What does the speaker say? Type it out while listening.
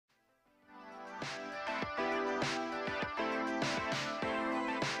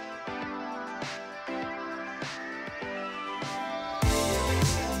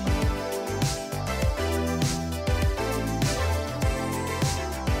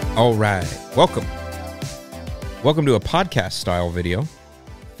All right, welcome to a podcast style video.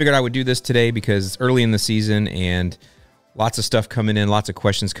 Figured I would do this today because it's early in the season and lots of stuff coming in, lots of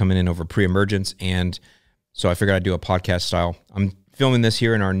questions coming in over pre-emergence, and so I figured I'd do a podcast style. I'm filming this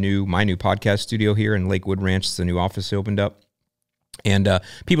here in my new podcast studio here in Lakewood Ranch. It's the new office opened up, and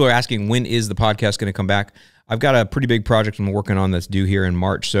people are asking, when is the podcast going to come back? I've got a pretty big project I'm working on that's due here in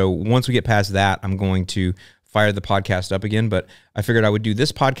March, so once we get past that, I'm going to fire the podcast up again, but I figured I would do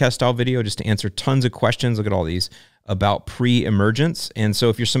this podcast style video just to answer tons of questions. Look at all these about pre-emergence. And so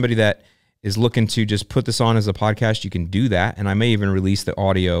if you're somebody that is looking to just put this on as a podcast, you can do that. And I may even release the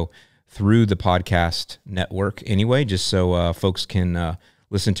audio through the podcast network anyway, just so folks can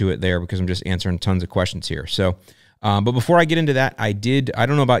listen to it there, because I'm just answering tons of questions here. So, but before I get into that, I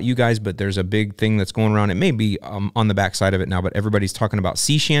don't know about you guys, but there's a big thing that's going around. It may be on the back side of it now, but everybody's talking about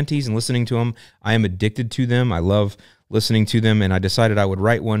sea shanties and listening to them. I am addicted to them. I love listening to them, and I decided I would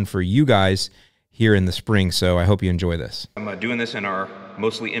write one for you guys here in the spring, so I hope you enjoy this. I'm doing this in our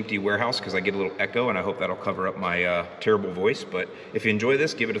mostly empty warehouse because I get a little echo, and I hope that'll cover up my terrible voice. But if you enjoy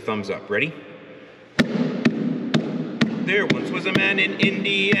this, give it a thumbs up. Ready? There once was a man in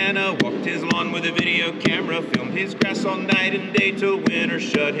Indiana, walked his lawn with a video camera, filmed his grass all night and day till winter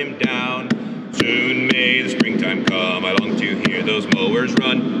shut him down. Soon may the springtime come, I long to hear those mowers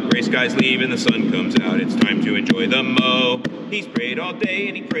run. Gray skies leave and the sun comes out, it's time to enjoy the mow. He sprayed all day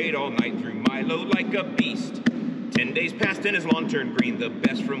and he prayed all night, through Milo like a beast. 10 days passed and his lawn turned green, the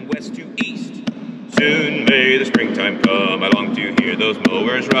best from west to east. Soon may the springtime come, I long to hear those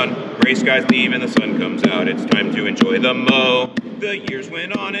mowers run. Gray skies leave and the sun comes out, it's time to enjoy the mow. The years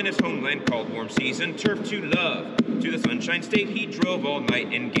went on and his homeland called warm season turf to love. To the sunshine state he drove all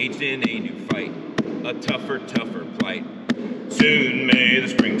night, engaged in a new fight, a tougher plight. Soon may the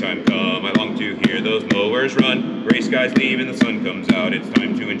springtime come, I long to hear those mowers run. Gray skies leave and the sun comes out, it's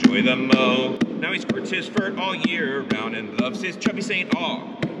time to enjoy the mow. Now he squirts his fur all year round and loves his chubby St.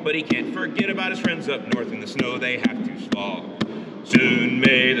 Aug. But he can't forget about his friends up north in the snow they have to slog. Soon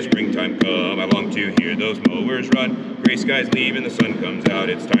may the springtime come, I long to hear those mowers run. Gray skies leave and the sun comes out,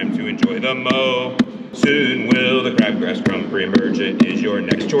 it's time to enjoy the mow. Soon will the crabgrass come, pre-emergent is your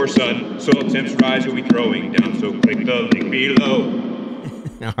next chore, son. Soil temps rise, you'll be throwing down, so click the link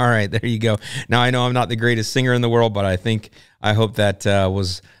below. All right, there you go. Now, I know I'm not the greatest singer in the world, but I hope that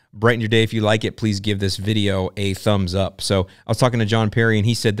was brighten your day. If you like it, please give this video a thumbs up. So I was talking to John Perry, and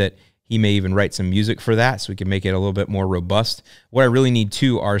he said that he may even write some music for that so we can make it a little bit more robust. What I really need,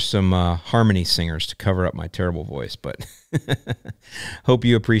 too, are some harmony singers to cover up my terrible voice, but hope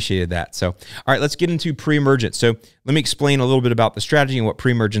you appreciated that. So, all right, let's get into pre-emergent. So let me explain a little bit about the strategy and what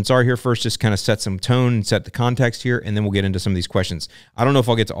pre-emergents are here first, just kind of set some tone and set the context here, and then we'll get into some of these questions. I don't know if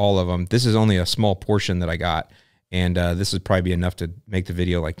I'll get to all of them. This is only a small portion that I got, and this would probably be enough to make the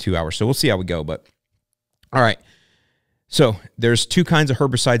video like 2 hours. So we'll see how we go, but all right. So there's two kinds of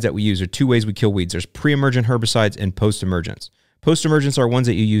herbicides that we use, or two ways we kill weeds. There's pre-emergent herbicides and post-emergents. Post-emergents are ones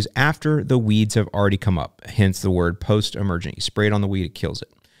that you use after the weeds have already come up, hence the word post-emergent. You spray it on the weed, it kills it.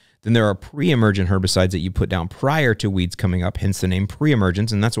 Then there are pre-emergent herbicides that you put down prior to weeds coming up, hence the name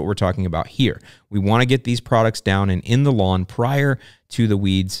pre-emergents, and that's what we're talking about here. We want to get these products down and in the lawn prior to the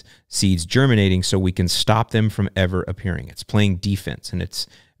weeds seeds germinating so we can stop them from ever appearing. It's playing defense, and it's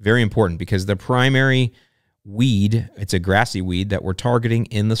very important because the primary weed, it's a grassy weed that we're targeting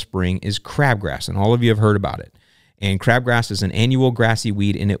in the spring, is crabgrass, and all of you have heard about it. And crabgrass is an annual grassy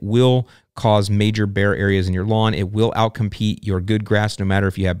weed, and it will cause major bare areas in your lawn. It will outcompete your good grass, no matter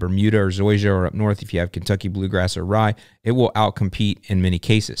if you have Bermuda or zoysia, or up north if you have Kentucky bluegrass or rye. It will outcompete in many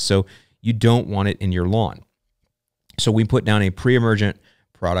cases, so you don't want it in your lawn. So we put down a pre-emergent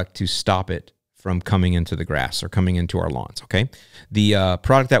product to stop it from coming into the grass or coming into our lawns, okay? The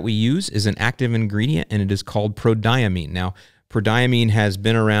product that we use is an active ingredient, and it is called Prodiamine. Now, Prodiamine has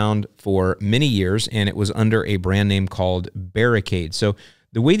been around for many years, and it was under a brand name called Barricade. So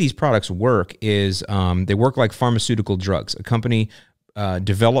the way these products work is they work like pharmaceutical drugs. A company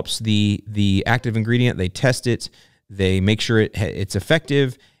develops the active ingredient, they test it, they make sure it's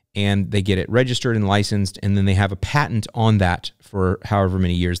effective, and they get it registered and licensed, and then they have a patent on that for however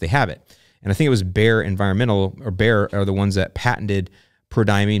many years they have it. And I think it was Bayer Environmental, or Bayer are the ones that patented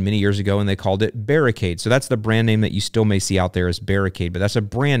Prodiamine many years ago, and they called it Barricade. So that's the brand name that you still may see out there as Barricade, but that's a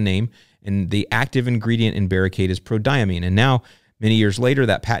brand name, and the active ingredient in Barricade is Prodiamine. And now Many years later,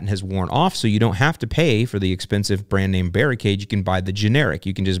 that patent has worn off, so you don't have to pay for the expensive brand name Barricade. You can buy the generic.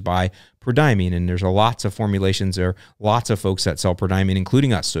 You can just buy Prodiamine, and there's lots of formulations. There are lots of folks that sell Prodiamine,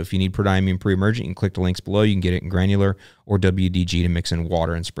 including us. So if you need Prodiamine Pre-Emergent, you can click the links below. You can get it in Granular or WDG to mix in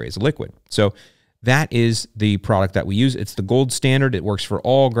water and spray as a liquid. So that is the product that we use. It's the gold standard. It works for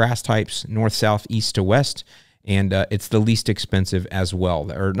all grass types, north, south, east to west. And it's the least expensive as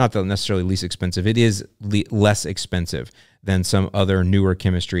well, or not the necessarily least expensive. It is less expensive than some other newer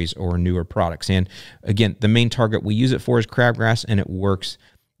chemistries or newer products. And again, the main target we use it for is crabgrass, and it works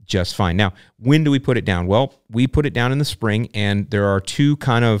just fine. Now, when do we put it down? Well, we put it down in the spring, and there are two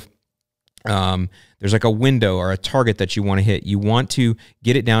kind of, there's like a window or a target that you want to hit. You want to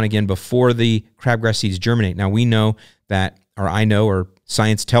get it down again before the crabgrass seeds germinate. Now, we know that, or I know, or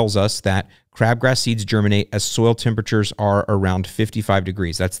science tells us that crabgrass seeds germinate as soil temperatures are around 55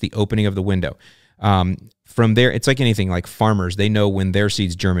 degrees. That's the opening of the window. From there, it's like anything, like farmers, they know when their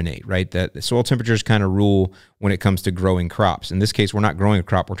seeds germinate, right? That the soil temperatures kind of rule when it comes to growing crops. In this case, we're not growing a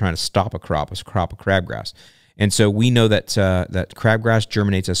crop, we're trying to stop a crop of crabgrass. And so we know that that crabgrass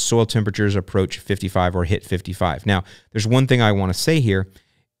germinates as soil temperatures approach 55 or hit 55. Now, there's one thing I want to say here.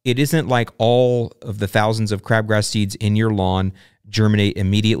 It isn't like all of the thousands of crabgrass seeds in your lawn germinate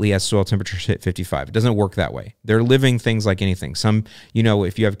immediately as soil temperatures hit 55. It doesn't work that way. They're living things like anything. Some, you know,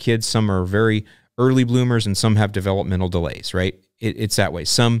 if you have kids, some are very early bloomers and some have developmental delays, right? It's that way.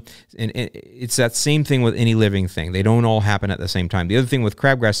 Some, and it's that same thing with any living thing. They don't all happen at the same time. The other thing with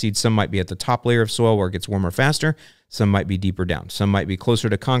crabgrass seeds, some might be at the top layer of soil where it gets warmer faster. Some might be deeper down. Some might be closer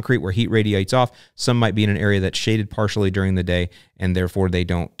to concrete where heat radiates off. Some might be in an area that's shaded partially during the day, and therefore they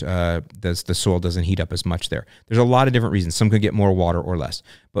don't, the soil doesn't heat up as much there. There's a lot of different reasons. Some could get more water or less.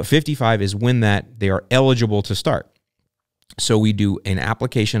 But 55 is when that they are eligible to start. So we do an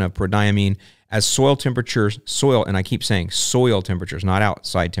application of Prodiamine as soil temperatures, and I keep saying soil temperatures, not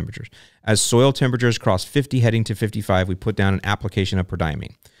outside temperatures. As soil temperatures cross 50 heading to 55, we put down an application of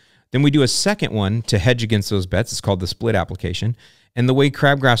Prodiamine. Then we do a second one to hedge against those bets. It's called the split application. And the way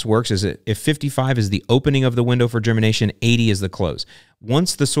crabgrass works is that if 55 is the opening of the window for germination, 80 is the close.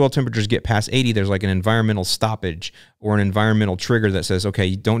 Once the soil temperatures get past 80, there's like an environmental stoppage or an environmental trigger that says, okay,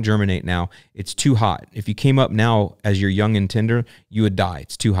 you don't germinate now. It's too hot. If you came up now as you're young and tender, you would die.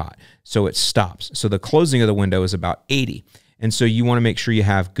 It's too hot. So it stops. So the closing of the window is about 80. And so you want to make sure you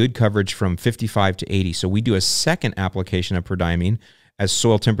have good coverage from 55 to 80. So we do a second application of Prodiamine as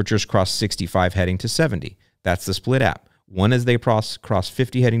soil temperatures cross 65 heading to 70. That's the split app. One as they cross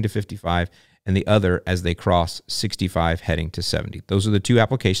 50 heading to 55, and the other as they cross 65 heading to 70. Those are the two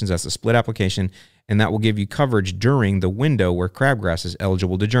applications. That's the split application, and that will give you coverage during the window where crabgrass is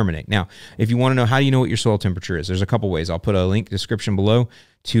eligible to germinate. Now, if you want to know how do you know what your soil temperature is, there's a couple ways. I'll put a link description below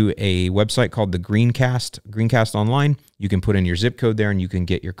to a website called the Greencast Online. You can put in your zip code there, and you can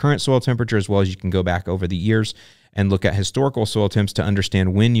get your current soil temperature as well as you can go back over the years and look at historical soil temps to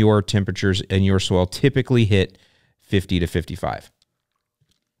understand when your temperatures in your soil typically hit 50 to 55.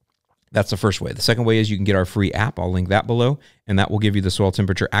 That's the first way. The second way is you can get our free app. I'll link that below, and that will give you the soil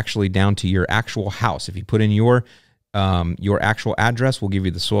temperature actually down to your actual house. If you put in your actual address, we'll give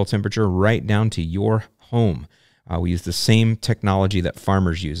you the soil temperature right down to your home. We use the same technology that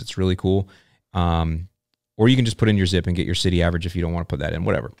farmers use. It's really cool. Or you can just put in your zip and get your city average if you don't want to put that in,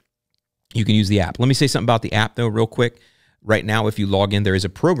 whatever. You can use the app. Let me say something about the app, though, real quick. Right now, if you log in, there is a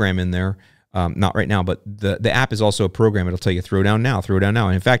program in there. Not right now, but the app is also a program. It'll tell you throw down now, throw down now.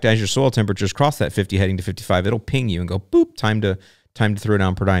 And in fact, as your soil temperatures cross that 50 heading to 55, it'll ping you and go, boop, time to throw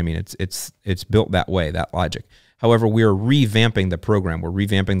down Prodiamine. It's built that way, that logic. However, we are revamping the program. We're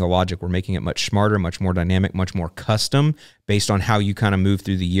revamping the logic. We're making it much smarter, much more dynamic, much more custom based on how you kind of move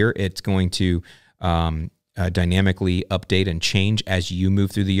through the year. It's going to dynamically update and change as you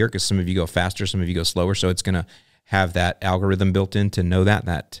move through the year because some of you go faster, some of you go slower. So it's going to have that algorithm built in to know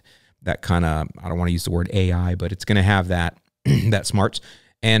that kind of, I don't want to use the word AI, but it's going to have that, that smarts.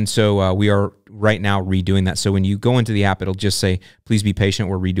 And so we are right now redoing that. So when you go into the app, it'll just say, please be patient.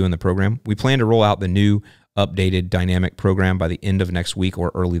 We're redoing the program. We plan to roll out the new updated dynamic program by the end of next week or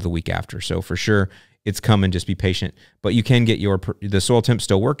early the week after. So for sure, it's coming. Just be patient. But you can get the soil temp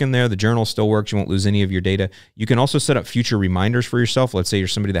still working there. The journal still works. You won't lose any of your data. You can also set up future reminders for yourself. Let's say you're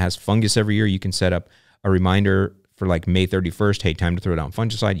somebody that has fungus every year. You can set up a reminder for like May 31st, hey, time to throw down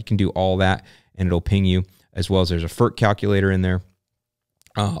fungicide. You can do all that, and it'll ping you, as well as there's a FERT calculator in there.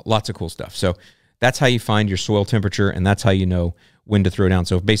 Lots of cool stuff. So that's how you find your soil temperature, and that's how you know when to throw down.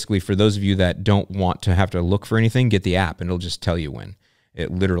 So basically, for those of you that don't want to have to look for anything, get the app, and it'll just tell you when.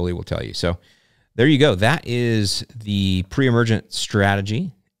 It literally will tell you. So there you go. That is the pre-emergent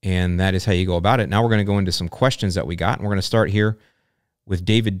strategy, and that is how you go about it. Now we're going to go into some questions that we got, and we're going to start here with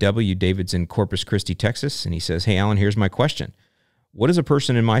David W. David's in Corpus Christi, Texas, and he says, hey, Alan, here's my question. What does a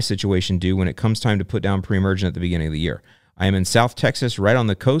person in my situation do when it comes time to put down pre-emergent at the beginning of the year? I am in South Texas, right on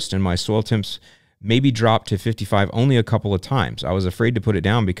the coast, and my soil temps maybe dropped to 55 only a couple of times. I was afraid to put it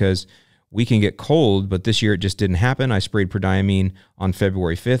down because we can get cold, but this year it just didn't happen. I sprayed Prodiamine on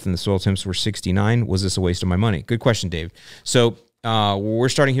February 5th, and the soil temps were 69. Was this a waste of my money? Good question, Dave. So we're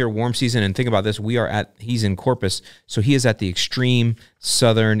starting here warm season, and think about this. He's in Corpus, so he is at the extreme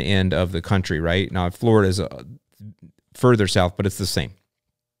southern end of the country, right? Now, Florida is further south, but it's the same.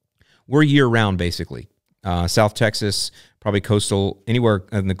 We're year-round, basically. South Texas, probably coastal, anywhere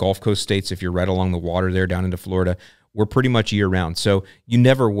in the Gulf Coast states, if you're right along the water there down into Florida, we're pretty much year-round. So you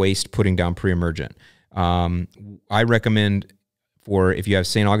never waste putting down pre-emergent. I recommend for if you have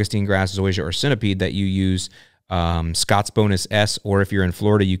St. Augustine grass, zoysia, or centipede that you use Scott's Bonus S, or if you're in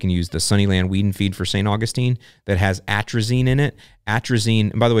Florida, you can use the Sunnyland Weed and Feed for St. Augustine that has atrazine in it.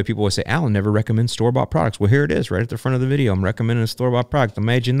 Atrazine, and by the way, people always say, Alan never recommends store-bought products. Well, here it is right at the front of the video. I'm recommending a store-bought product.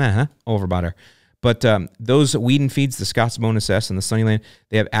 Imagine that, huh? Over about her. But those weed and feeds, the Scott's Bonus S and the Sunnyland,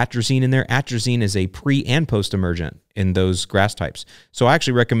 they have atrazine in there. Atrazine is a pre- and post-emergent in those grass types. So I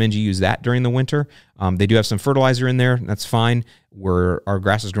actually recommend you use that during the winter. They do have some fertilizer in there. That's fine. Our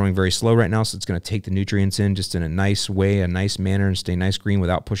grass is growing very slow right now, so it's going to take the nutrients in just in a nice way, a nice manner, and stay nice green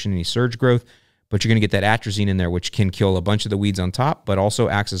without pushing any surge growth. But you're going to get that atrazine in there, which can kill a bunch of the weeds on top, but also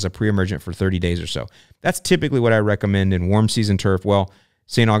acts as a pre-emergent for 30 days or so. That's typically what I recommend in warm season turf. Well,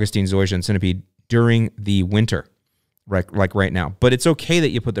 St. Augustine, zoysia, and centipede during the winter, like right now. But it's okay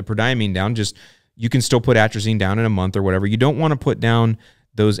that you put the Prodiamine down. Just you can still put atrazine down in a month or whatever. You don't want to put down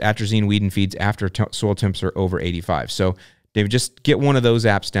those atrazine weed and feeds after soil temps are over 85. So, David, just get one of those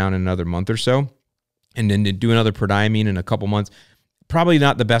apps down in another month or so, and then do another Prodiamine in a couple months. Probably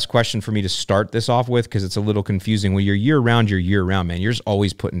not the best question for me to start this off with because it's a little confusing. When you're year-round, man. You're just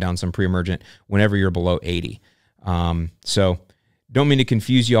always putting down some pre-emergent whenever you're below 80. So don't mean to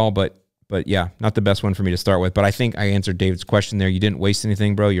confuse y'all, but yeah, not the best one for me to start with. But I think I answered David's question there. You didn't waste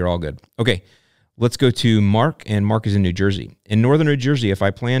anything, bro. You're all good. Okay, let's go to Mark, and Mark is in New Jersey. In northern New Jersey, if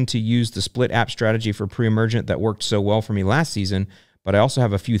I plan to use the split app strategy for pre-emergent that worked so well for me last season, but I also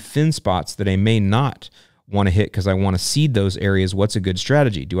have a few thin spots that I may not want to hit because I want to seed those areas, what's a good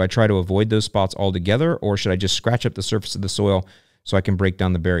strategy? Do I try to avoid those spots altogether, or should I just scratch up the surface of the soil so I can break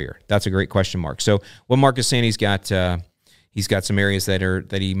down the barrier? That's a great question, Mark. So what Mark is saying, he's got some areas that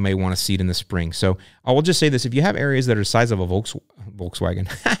he may want to seed in the spring. So I will just say this. If you have areas that are the size of a Volkswagen,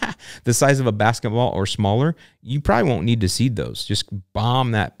 the size of a basketball or smaller, you probably won't need to seed those. Just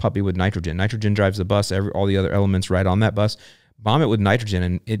bomb that puppy with nitrogen. Nitrogen drives the bus, all the other elements right on that bus. Bomb it with nitrogen,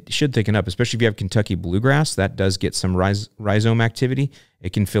 and it should thicken up, especially if you have Kentucky bluegrass. That does get some rhizome activity.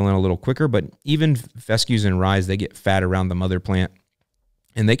 It can fill in a little quicker, but even fescues and rye, they get fat around the mother plant,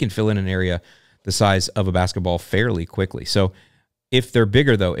 and they can fill in an area the size of a basketball fairly quickly. So if they're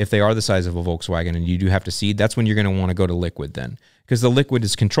bigger, though, if they are the size of a Volkswagen and you do have to seed, that's when you're going to want to go to liquid then, because the liquid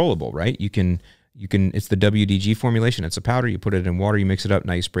is controllable, right? You can, it's the WDG formulation. It's a powder. You put it in water, you mix it up,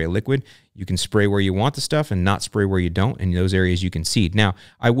 now you spray a liquid. You can spray where you want the stuff and not spray where you don't. In those areas you can seed. Now,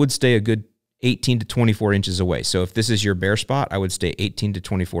 I would stay a good 18 to 24 inches away. So if this is your bare spot, I would stay 18 to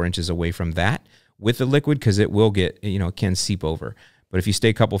 24 inches away from that with the liquid, because it will get, it can seep over. But if you stay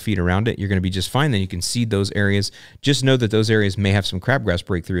a couple feet around it, you're going to be just fine. Then you can seed those areas. Just know that those areas may have some crabgrass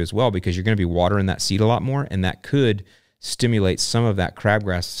breakthrough as well, because you're going to be watering that seed a lot more, and that could stimulate some of that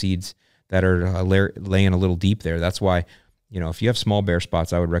crabgrass seeds that are laying a little deep there. That's why, if you have small bare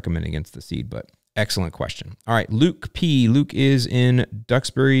spots, I would recommend against the seed. But excellent question. All right, Luke P. Luke is in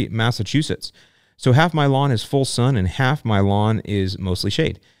Duxbury, Massachusetts. So half my lawn is full sun and half my lawn is mostly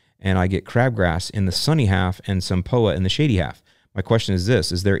shade. And I get crabgrass in the sunny half and some POA in the shady half. My question is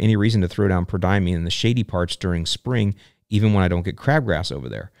this: is there any reason to throw down Prodiamine in the shady parts during spring, even when I don't get crabgrass over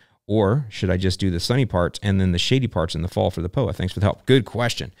there? Or should I just do the sunny parts and then the shady parts in the fall for the POA? Thanks for the help. Good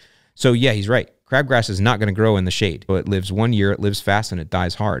question. So yeah, he's right. Crabgrass is not going to grow in the shade. So it lives 1 year, it lives fast, and it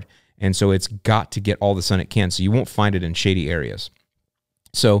dies hard. And so it's got to get all the sun it can. So you won't find it in shady areas.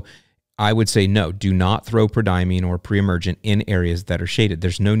 So I would say no, do not throw Prodiamine or pre-emergent in areas that are shaded.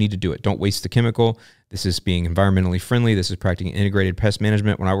 There's no need to do it. Don't waste the chemical. This is being environmentally friendly. This is practicing integrated pest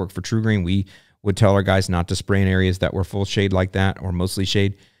management. When I worked for True Green, we would tell our guys not to spray in areas that were full shade like that or mostly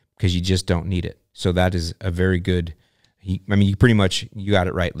shade, because you just don't need it. So that is a very good, you got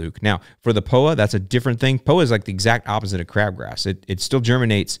it right, Luke. Now, for the POA, that's a different thing. POA is like the exact opposite of crabgrass. It still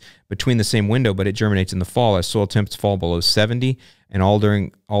germinates between the same window, but it germinates in the fall as soil temps fall below 70, and all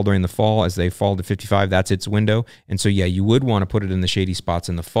during the fall as they fall to 55, that's its window. And so, yeah, you would want to put it in the shady spots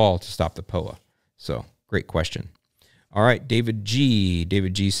in the fall to stop the POA. So, great question. All right, David G.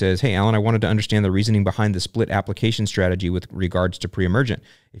 David G says, hey, Alan, I wanted to understand the reasoning behind the split application strategy with regards to pre-emergent.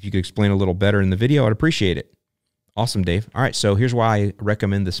 If you could explain a little better in the video, I'd appreciate it. Awesome, Dave. All right, so here's why I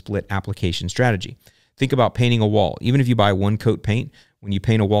recommend the split application strategy. Think about painting a wall. Even if you buy one coat paint, when you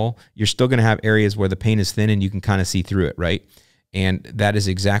paint a wall, you're still going to have areas where the paint is thin and you can kind of see through it, right? And that is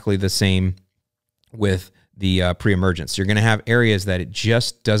exactly the same with the pre-emergents. You're going to have areas that it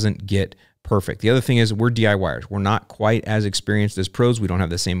just doesn't get perfect. The other thing is we're DIYers. We're not quite as experienced as pros. We don't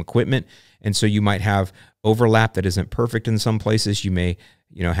have the same equipment. And so you might have overlap that isn't perfect in some places. You may,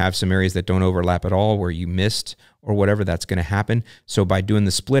 have some areas that don't overlap at all where you missed or whatever. That's going to happen. So by doing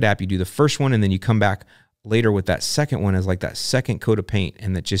the split app, you do the first one and then you come back later with that second one as like that second coat of paint.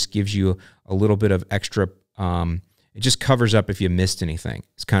 And that just gives you a little bit of extra, it just covers up if you missed anything.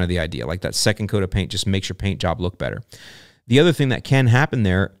 It's kind of the idea. Like that second coat of paint just makes your paint job look better. The other thing that can happen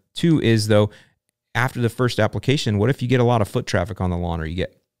there too is, though, after the first application, what if you get a lot of foot traffic on the lawn, or you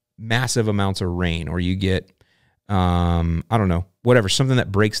get massive amounts of rain, or you get, I don't know, whatever, something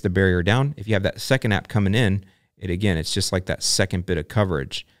that breaks the barrier down? If you have that second app coming in, it's just like that second bit of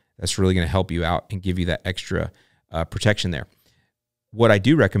coverage that's really going to help you out and give you that extra protection there. What I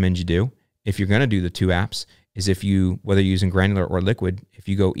do recommend you do, if you're going to do the two apps, is whether you're using granular or liquid, if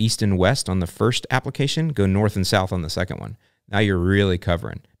you go east and west on the first application, go north and south on the second one. Now you're really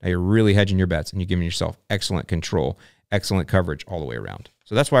covering. Now you're really hedging your bets, and you're giving yourself excellent control, excellent coverage all the way around.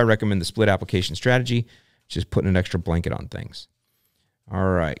 So that's why I recommend the split application strategy, just putting an extra blanket on things.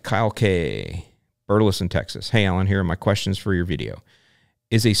 All right, Kyle K. Burleson, Texas. Hey, Alan, here are my questions for your video.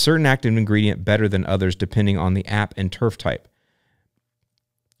 Is a certain active ingredient better than others depending on the app and turf type?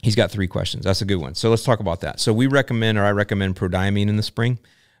 He's got 3 questions. That's a good one. So let's talk about that. So I recommend Prodiamine in the spring.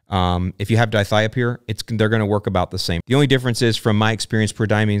 If you have Dithiopyr, they're going to work about the same. The only difference is, from my experience,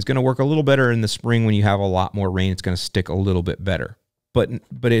 Prodiamine is going to work a little better in the spring when you have a lot more rain. It's going to stick a little bit better, but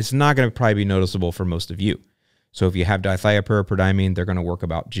it's not going to probably be noticeable for most of you. So if you have Dithiopyr, Prodiamine, they're going to work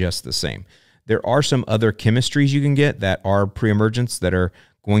about just the same. There are some other chemistries you can get that are pre-emergents that are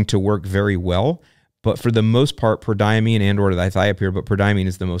going to work very well. But for the most part, Prodiamine and or Dithiopyr, but Prodiamine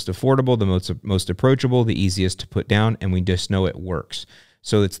is the most affordable, the most approachable, the easiest to put down, and we just know it works.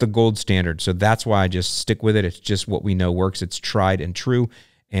 So it's the gold standard. So that's why I just stick with it. It's just what we know works. It's tried and true.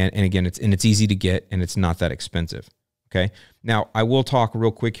 And again, it's easy to get, and it's not that expensive. Okay. Now I will talk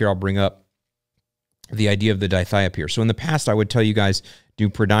real quick here. I'll bring up the idea of the Dithiopyr. So in the past, I would tell you guys, do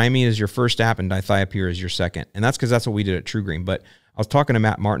Prodiamine as your first app and Dithiopyr as your second. And that's because that's what we did at True Green. But I was talking to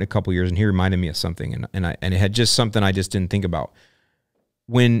Matt Martin a couple years, and he reminded me of something, and it had just something I just didn't think about.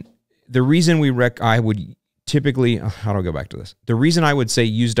 When the reason I would typically, how do I go back to this? The reason I would say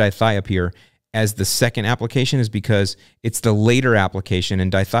use Dithiopyr as the second application is because it's the later application,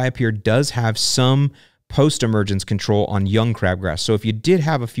 and Dithiopyr does have some post-emergence control on young crabgrass. So if you did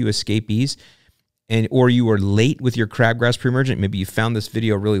have a few escapees, or you were late with your crabgrass pre-emergent, maybe you found this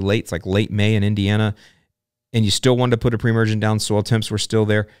video really late, it's like late May in Indiana, and you still wanted to put a pre-emergent down, soil temps were still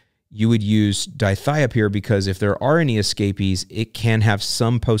there, you would use Dithiopyr, because if there are any escapees, it can have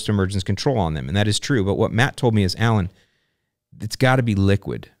some post-emergence control on them, and that is true. But what Matt told me is, Alan, it's got to be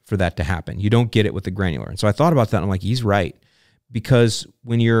liquid for that to happen. You don't get it with the granular. And so I thought about that, and I'm like, he's right. Because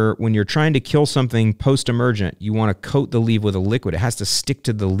when you're trying to kill something post-emergent, you want to coat the leaf with a liquid. It has to stick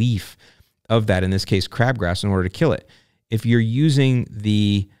to the leaf of that, in this case crabgrass, in order to kill it. If you're using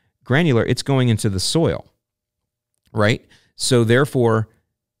the granular, it's going into the soil, right? So therefore,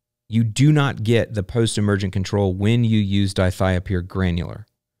 you do not get the post-emergent control when you use Dithiopyr granular.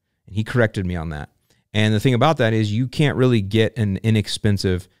 And he corrected me on that. And the thing about that is you can't really get an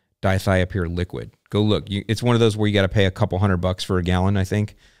inexpensive Dithiopyr liquid. Go look. It's one of those where you got to pay a couple $100 for a gallon, I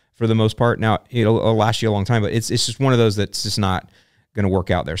think, for the most part. Now, it'll last you a long time, but it's just one of those that's just not going to work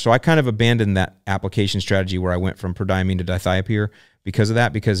out there. So I kind of abandoned that application strategy where I went from Prodiamine to Dithiopyr because of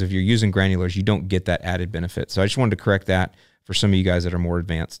that, because if you're using granulars, you don't get that added benefit. So I just wanted to correct that for some of you guys that are more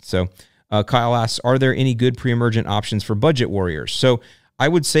advanced. So Kyle asks, are there any good pre-emergent options for budget warriors? So I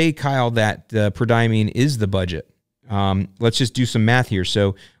would say, Kyle, that Prodiamine is the budget. Let's just do some math here.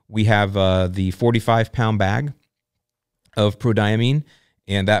 So we have the 45-pound bag of Prodiamine,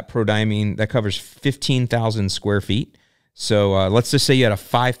 and that Prodiamine, that covers 15,000 square feet. So let's just say you had a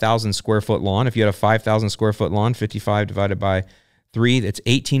 5,000 square foot lawn. If you had a 5,000 square foot lawn, 55 divided by 3, that's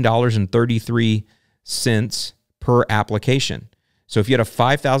 $18.33 per application. So if you had a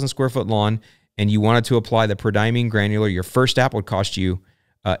 5,000 square foot lawn and you wanted to apply the Prodiamine granular, your first app would cost you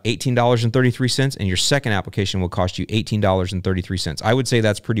 $18.33, and your second application will cost you $18.33. I would say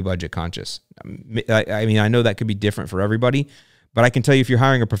that's pretty budget conscious. I mean, I know that could be different for everybody, But I can tell you, if you're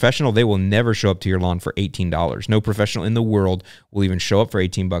hiring a professional, they will never show up to your lawn for $18. No professional in the world will even show up for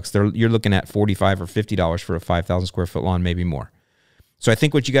 18 bucks. You're looking at $45 or $50 for a 5,000 square foot lawn, maybe more. So I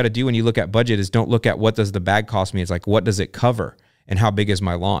think what you got to do when you look at budget is don't look at what does the bag cost me. It's like, what does it cover and how big is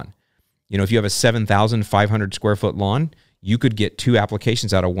my lawn? You know, if you have a 7,500 square foot lawn, you could get 2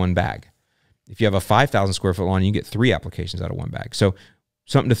 applications out of one bag. If you have a 5,000 square foot lawn, you get 3 applications out of one bag. So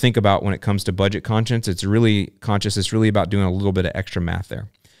something to think about when it comes to budget conscience. It's really about doing a little bit of extra math there.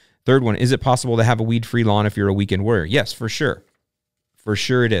 Third one, is it possible to have a weed-free lawn if you're a weekend warrior? Yes, for sure. For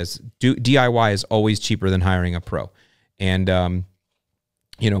sure it is. DIY is always cheaper than hiring a pro. And,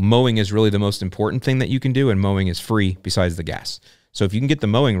 you know, mowing is really the most important thing that you can do, and mowing is free besides the gas. So if you can get the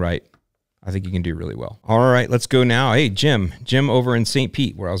mowing right, I think you can do really well. All right, let's go now. Hey, Jim over in St.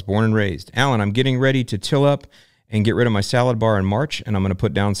 Pete, where I was born and raised. Alan, I'm getting ready to till up and get rid of my salad bar in March, and I'm going to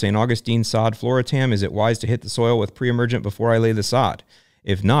put down St. Augustine sod Floratam. Is it wise to hit the soil with pre-emergent before I lay the sod?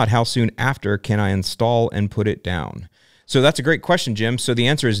 If not, how soon after can I install and put it down? So that's a great question, Jim. So the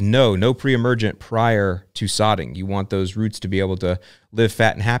answer is no pre-emergent prior to sodding. You want those roots to be able to live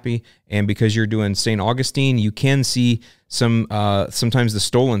fat and happy. And because you're doing St. Augustine, you can see sometimes the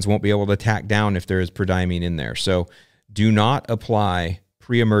stolons won't be able to tack down if there is prodiamine in there. So do not apply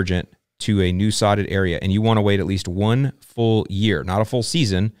pre-emergent to a new sodded area. And you want to wait at least 1 full year, not a full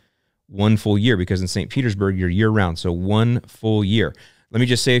season, 1 full year, because in St. Petersburg, you're year-round. So 1 full year. Let me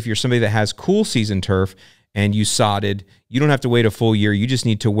just say, if you're somebody that has cool season turf and you sodded, you don't have to wait a full year. You just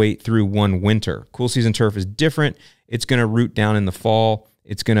need to wait through 1 winter. Cool season turf is different. It's going to root down in the fall.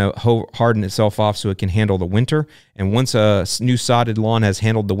 It's going to harden itself off so it can handle the winter. And once a new sodded lawn has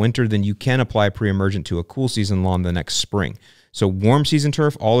handled the winter, then you can apply pre-emergent to a cool season lawn the next spring. So warm season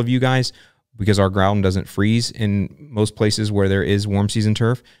turf, all of you guys, because our ground doesn't freeze in most places where there is warm season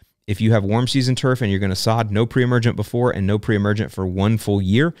turf. If you have warm season turf and you're going to sod, no pre-emergent before and no pre-emergent for 1 full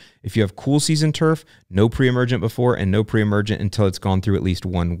year. If you have cool season turf, no pre-emergent before and no pre-emergent until it's gone through at least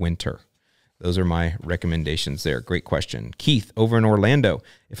 1 winter. Those are my recommendations there. Great question. Keith over in Orlando.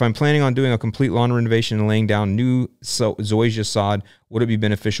 If I'm planning on doing a complete lawn renovation and laying down new zoysia sod, would it be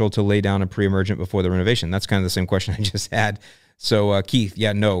beneficial to lay down a pre-emergent before the renovation? That's kind of the same question I just had. So Keith,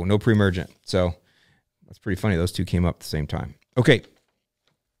 yeah, no pre-emergent. So that's pretty funny. Those two came up at the same time. Okay.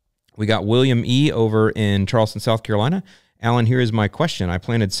 We got William E. over in Charleston, South Carolina. Alan, here is my question. I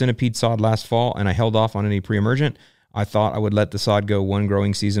planted centipede sod last fall, and I held off on any pre-emergent. I thought I would let the sod go 1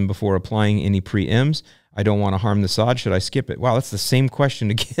 growing season before applying any pre-ems. I don't want to harm the sod. Should I skip it? Wow, that's the same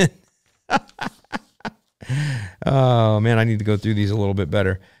question again. Oh, man, I need to go through these a little bit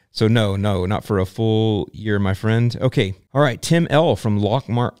better. So no, not for a full year, my friend. Okay. All right, Tim L. from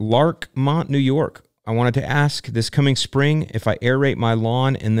Larkmont, New York. I wanted to ask, this coming spring, if I aerate my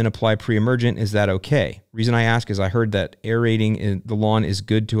lawn and then apply pre-emergent, is that okay? Reason I ask is I heard that aerating the lawn is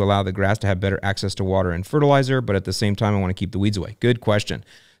good to allow the grass to have better access to water and fertilizer, but at the same time, I want to keep the weeds away. Good question.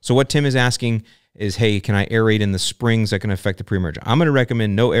 So what Tim is asking is, hey, can I aerate in the springs that can affect the pre-emergent? I'm going to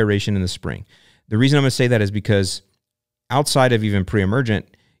recommend no aeration in the spring. The reason I'm going to say that is because outside of even pre-emergent,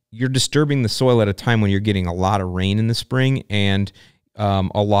 you're disturbing the soil at a time when you're getting a lot of rain in the spring, and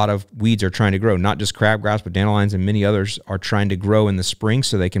a lot of weeds are trying to grow. Not just crabgrass, but dandelions and many others are trying to grow in the spring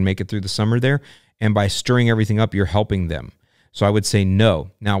so they can make it through the summer there. And by stirring everything up, you're helping them. So I would say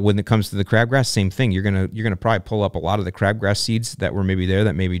no. Now, when it comes to the crabgrass, same thing. You're gonna probably pull up a lot of the crabgrass seeds that were maybe there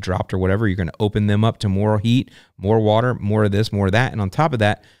that maybe dropped or whatever. You're gonna open them up to more heat, more water, more of this, more of that. And on top of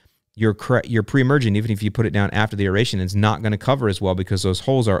that, your pre-emergent, even if you put it down after the aeration, it's not going to cover as well because those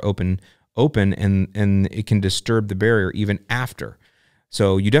holes are open, and it can disturb the barrier even after.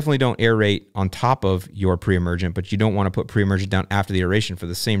 So you definitely don't aerate on top of your pre-emergent, but you don't want to put pre-emergent down after the aeration for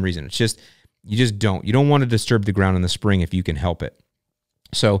the same reason. It's just, you don't want to disturb the ground in the spring if you can help it.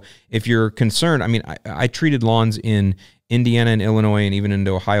 So if you're concerned, I mean, I treated lawns in Indiana and Illinois and even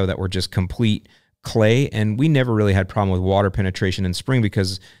into Ohio that were just complete clay, and we never really had problem with water penetration in spring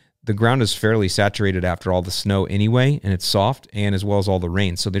because the ground is fairly saturated after all the snow anyway, and it's soft, and as well as all the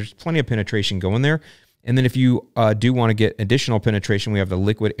rain. So there's plenty of penetration going there. And then if you do want to get additional penetration, we have the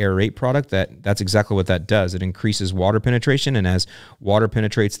liquid Aerate product. That's exactly what that does. It increases water penetration, and as water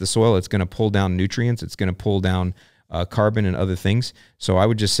penetrates the soil, it's going to pull down nutrients. It's going to pull down carbon and other things. So I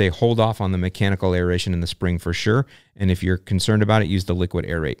would just say hold off on the mechanical aeration in the spring for sure. And if you're concerned about it, use the liquid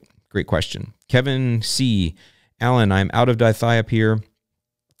Aerate. Great question. Kevin C. Alan, I'm out of Dithiopyr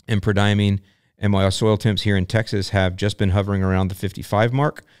and Prodiamine, and my soil temps here in Texas have just been hovering around the 55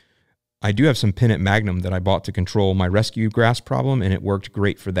 mark. I do have some Pennant Magnum that I bought to control my rescue grass problem, and it worked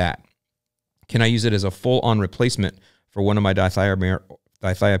great for that. Can I use it as a full-on replacement for one of my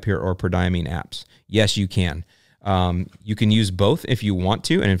Dithiopyr or Prodiamine apps? Yes, you can. You can use both if you want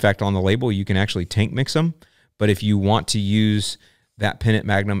to. And in fact, on the label, you can actually tank mix them. But if you want to use that Pennant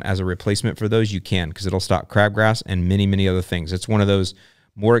Magnum as a replacement for those, you can, because it'll stop crabgrass and many, many other things. It's one of those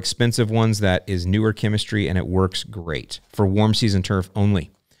more expensive ones that is newer chemistry, and it works great for warm season turf only.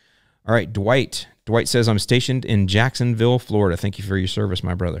 All right, Dwight. Dwight says, I'm stationed in Jacksonville, Florida. Thank you for your service,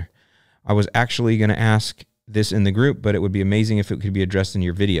 my brother. I was actually going to ask this in the group, but it would be amazing if it could be addressed in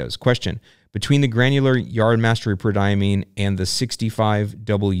your videos. Question: between the Granular Yard Mastery Prodiamine and the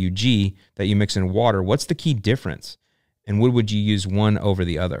 65WG that you mix in water, what's the key difference? And would you use one over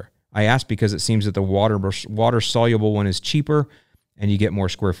the other? I ask because it seems that the water-soluble one is cheaper and you get more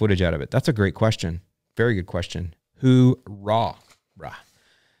square footage out of it. That's a great question. Very good question. Hoorah.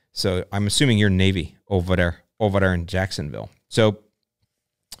 So I'm assuming you're Navy over there in Jacksonville. So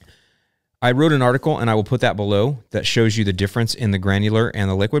I wrote an article, and I will put that below, that shows you the difference in the granular and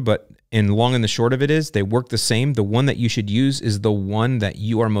the liquid, but in long and the short of it is they work the same. The one that you should use is the one that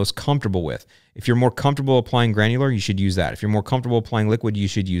you are most comfortable with. If you're more comfortable applying granular, you should use that. If you're more comfortable applying liquid, you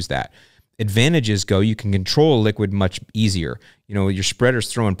should use that. Advantages go, you can control a liquid much easier. You know, your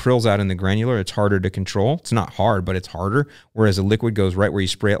spreader's throwing prills out in the granular, it's harder to control. It's not hard, but it's harder, whereas a liquid goes right where you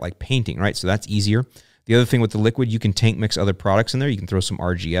spray it, like painting, right? So that's easier. The other thing with the liquid, you can tank mix other products in there. You can throw some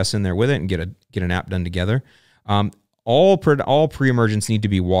RGS in there with it and get an app done together. All pre-emergents need to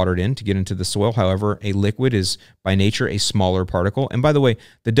be watered in to get into the soil. However, a liquid is by nature a smaller particle. And by the way,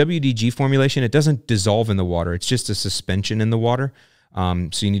 the WDG formulation, it doesn't dissolve in the water. It's just a suspension in the water. So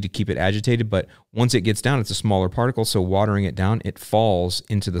you need to keep it agitated. But once it gets down, it's a smaller particle. So watering it down, it falls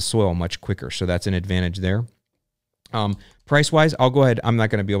into the soil much quicker. So that's an advantage there. Price-wise, I'll go ahead. I'm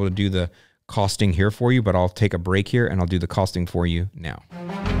not going to be able to do the costing here for you, but I'll take a break here and I'll do the costing for you now.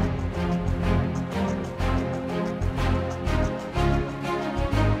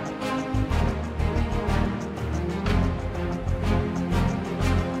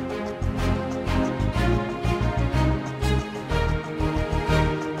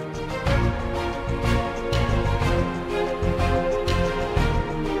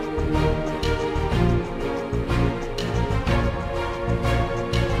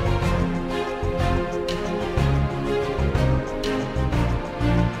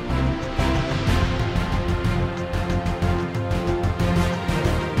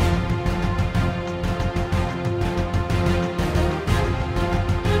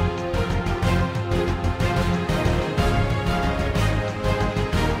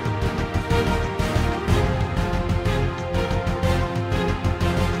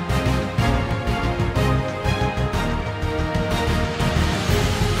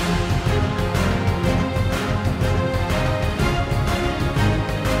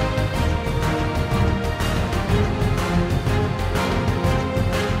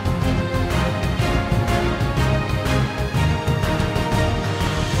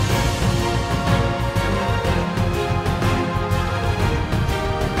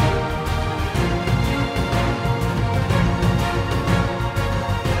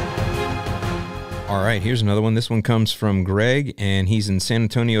 All right, here's another one. This one comes from Greg, and he's in San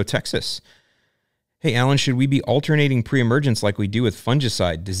Antonio, Texas. Hey, Alan, should we be alternating pre-emergents like we do with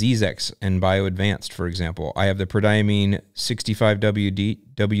fungicide, Disease X, and BioAdvanced, for example? I have the Prodiamine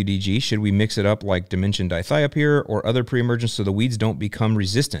 65WDG. Should we mix it up like dimension Dithiopyr or other pre-emergents so the weeds don't become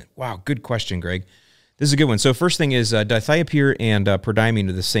resistant? Wow, good question, Greg. This is a good one. So first thing is Dithiopyr and Prodiamine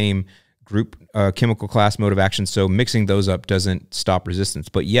are the same group chemical class mode of action, so mixing those up doesn't stop resistance.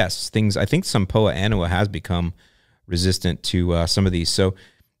 But yes, I think some POA annua has become resistant to some of these. So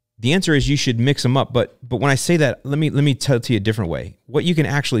the answer is you should mix them up. But when I say that, let me tell it to you a different way. What you can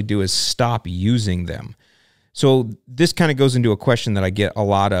actually do is stop using them. So this kind of goes into a question that I get a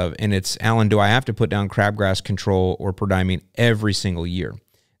lot of, and it's, Alan, do I have to put down crabgrass control or Prodiamine every single year?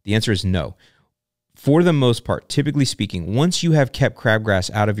 The answer is no. For the most part, typically speaking, once you have kept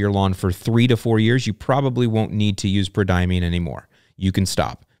crabgrass out of your lawn for 3 to 4 years, you probably won't need to use Prodiamine anymore. You can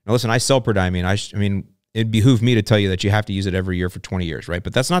stop. Now listen, I sell Prodiamine. I mean, it'd behoove me to tell you that you have to use it every year for 20 years, right?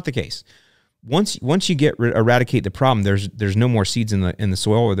 But that's not the case. Once you eradicate the problem, there's no more seeds in the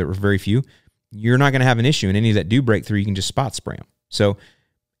soil, or there were very few. You're not going to have an issue, and any that do break through, you can just spot spray them. So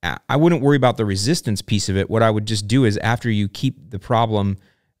I wouldn't worry about the resistance piece of it. What I would just do is, after you keep the problem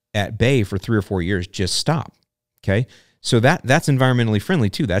at bay for 3 or 4 years, just stop. Okay, so that's environmentally friendly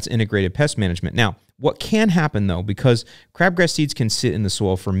too. That's integrated pest management. Now, what can happen though, because crabgrass seeds can sit in the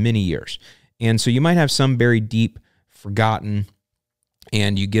soil for many years, and so you might have some buried deep, forgotten,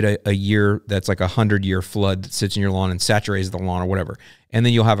 and you get a year that's like 100-year flood that sits in your lawn and saturates the lawn or whatever, and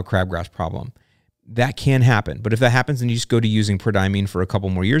then you'll have a crabgrass problem. That can happen. But if that happens, then you just go to using Prodiamine for a couple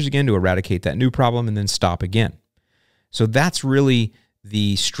more years again to eradicate that new problem and then stop again. So that's really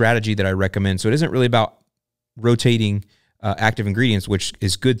the strategy that I recommend. So it isn't really about rotating active ingredients, which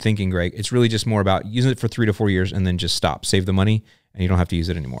is good thinking, Greg. It's really just more about using it for 3 to 4 years and then just stop, save the money, and you don't have to use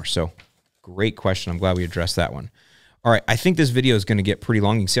it anymore. So great question. I'm glad we addressed that one. All right, I think this video is going to get pretty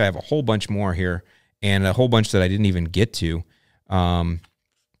long. You can see I have a whole bunch more here and a whole bunch that I didn't even get to.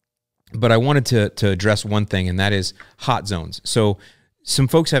 But I wanted to address one thing, and that is hot zones. So some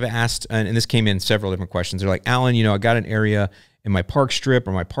folks have asked, and this came in several different questions. They're like, Alan, I got an area in my park strip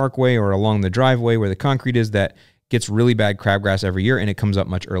or my parkway or along the driveway where the concrete is that gets really bad crabgrass every year, and it comes up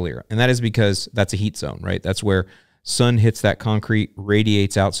much earlier. And that is because that's a heat zone, right? That's where sun hits that concrete,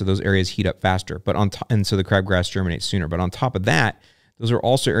 radiates out, so those areas heat up faster. And so the crabgrass germinates sooner. But on top of that, those are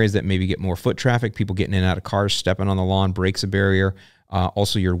also areas that maybe get more foot traffic, people getting in and out of cars, stepping on the lawn, breaks a barrier.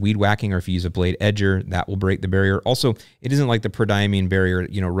 Also, your weed whacking, or if you use a blade edger, that will break the barrier. Also, it isn't like the Prodiamine barrier,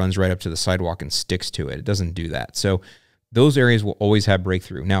 runs right up to the sidewalk and sticks to it. It doesn't do that. So those areas will always have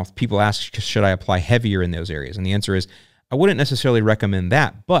breakthrough. Now, if people ask, should I apply heavier in those areas? And the answer is, I wouldn't necessarily recommend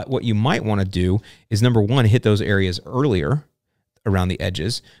that. But what you might want to do is, number one, hit those areas earlier around the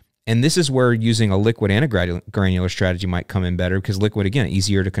edges. And this is where using a liquid and a granular strategy might come in better, because liquid, again,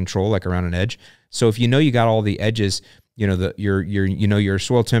 easier to control, like around an edge. So if you got all the edges, your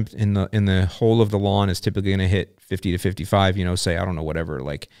soil temp in the whole of the lawn is typically going to hit 50 to 55, say, I don't know, whatever,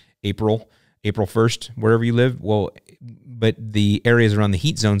 like April 1st, wherever you live. Well, but the areas around the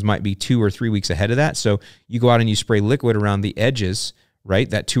heat zones might be 2 or 3 weeks ahead of that. So you go out and you spray liquid around the edges, right?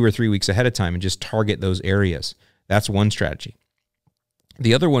 That 2 or 3 weeks ahead of time, and just target those areas. That's one strategy.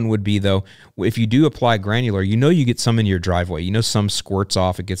 The other one would be, though, if you do apply granular, you get some in your driveway. Some squirts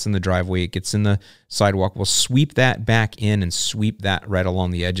off. It gets in the driveway. It gets in the sidewalk. Well, sweep that back in and sweep that right along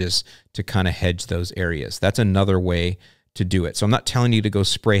the edges to kind of hedge those areas. That's another way to do it. So I'm not telling you to go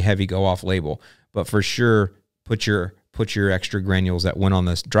spray heavy, go off label, but for sure, put your extra granules that went on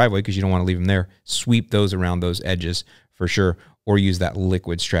this driveway, because you don't want to leave them there. Sweep those around those edges for sure, or use that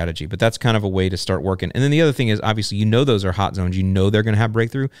liquid strategy. But that's kind of a way to start working. And then the other thing is, obviously, those are hot zones. They're going to have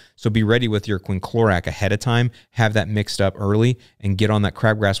breakthrough. So be ready with your quinclorac ahead of time. Have that mixed up early and get on that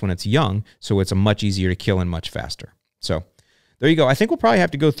crabgrass when it's young, so it's much easier to kill and much faster. So there you go. I think we'll probably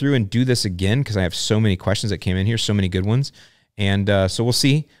have to go through and do this again, because I have so many questions that came in here, so many good ones. And so we'll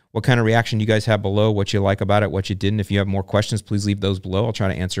see what kind of reaction you guys have below, what you like about it, what you didn't. If you have more questions, please leave those below. I'll try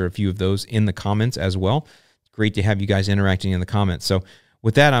to answer a few of those in the comments as well. Great to have you guys interacting in the comments. So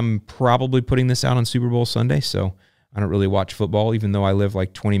with that, I'm probably putting this out on Super Bowl Sunday. So I don't really watch football, even though I live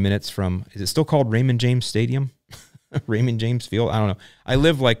like 20 minutes from, is it still called Raymond James Stadium? Raymond James Field? I don't know. I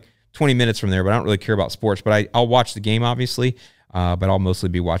live like 20 minutes from there, but I don't really care about sports. But I'll watch the game, obviously, but I'll mostly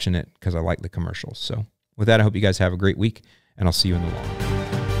be watching it because I like the commercials. So with that, I hope you guys have a great week, and I'll see you in the lawn.